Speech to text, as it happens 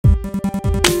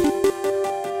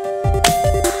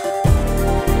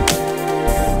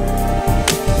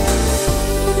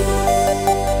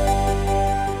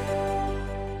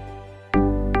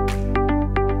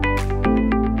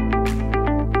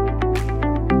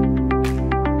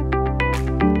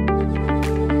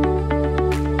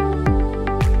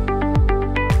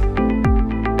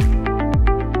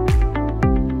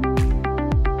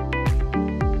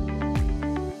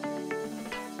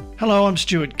Hello, I'm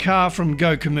Stuart Carr from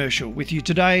Go Commercial with you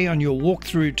today on your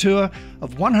walkthrough tour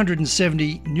of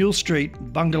 170 Newell Street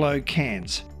Bungalow,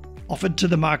 Cairns. Offered to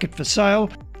the market for sale,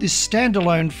 this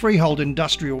standalone freehold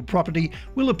industrial property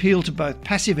will appeal to both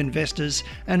passive investors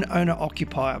and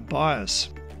owner-occupier buyers.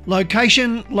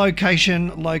 Location,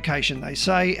 location, location, they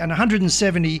say, and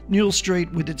 170 Newell Street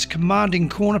with its commanding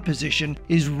corner position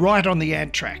is right on the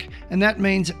ant track, and that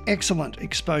means excellent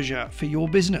exposure for your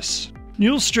business.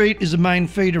 Newell Street is a main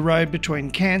feeder road between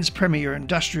Cairns' premier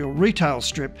industrial retail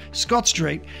strip, Scott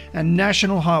Street, and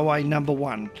National Highway No.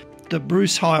 1, the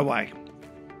Bruce Highway.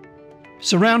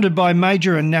 Surrounded by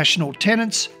major and national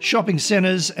tenants, shopping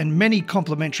centres and many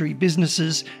complementary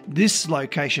businesses, this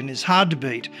location is hard to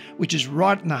beat, which is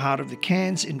right in the heart of the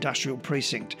Cairns Industrial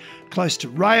Precinct, close to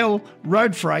rail,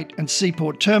 road freight and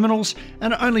seaport terminals,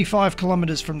 and only 5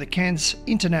 kilometres from the Cairns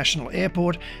International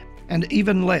Airport and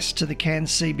even less to the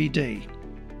Cairns CBD.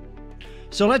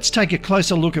 So let's take a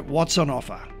closer look at what's on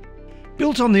offer.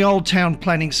 Built on the old town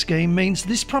planning scheme means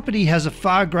this property has a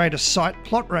far greater site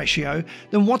plot ratio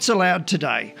than what's allowed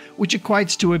today, which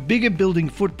equates to a bigger building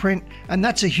footprint, and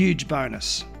that's a huge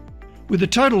bonus. With a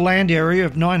total land area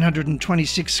of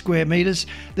 926 square metres,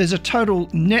 there's a total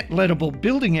net lettable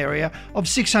building area of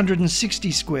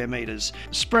 660 square metres,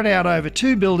 spread out over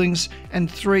 2 buildings and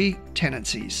 3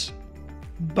 tenancies.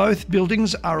 Both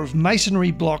buildings are of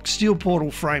masonry block steel portal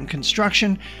frame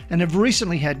construction and have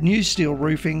recently had new steel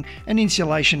roofing and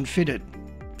insulation fitted.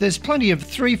 There's plenty of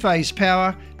 3-phase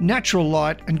power, natural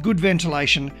light and good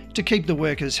ventilation to keep the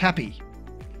workers happy.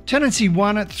 Tenancy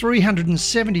 1 at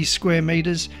 370 square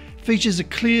metres features a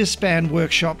clear span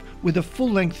workshop with a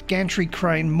full-length gantry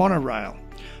crane monorail,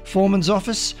 foreman's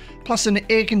office plus an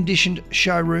air-conditioned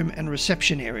showroom and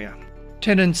reception area.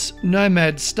 Tenants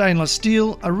Nomad Stainless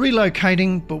Steel are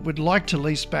relocating but would like to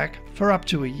lease back for up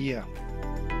to a year.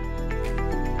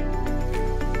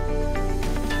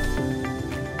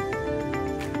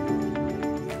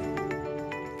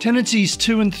 Tenancies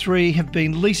 2 and 3 have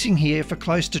been leasing here for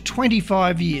close to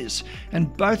 25 years,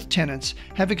 and both tenants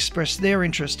have expressed their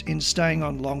interest in staying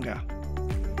on longer.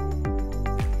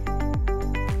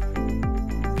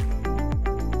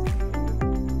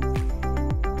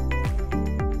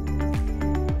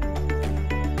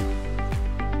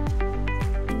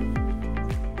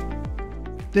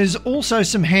 There's also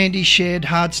some handy shared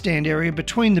hardstand area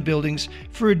between the buildings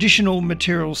for additional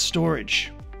materials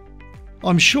storage.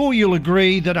 I'm sure you'll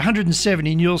agree that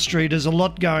 170 Newell Street has a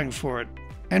lot going for it,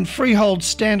 and freehold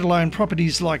standalone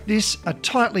properties like this are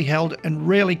tightly held and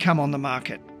rarely come on the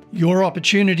market. Your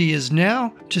opportunity is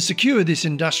now to secure this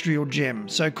industrial gem,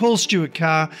 so call Stuart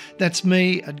Carr, that's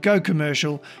me at Go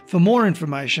Commercial, for more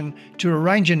information, to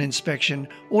arrange an inspection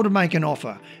or to make an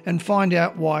offer and find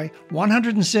out why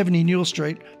 170 Newell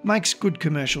Street makes good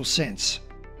commercial sense.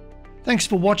 Thanks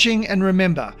for watching, and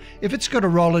remember, if it's got a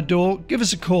roller door, give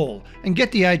us a call and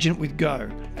get the agent with Go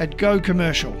at Go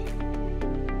Commercial.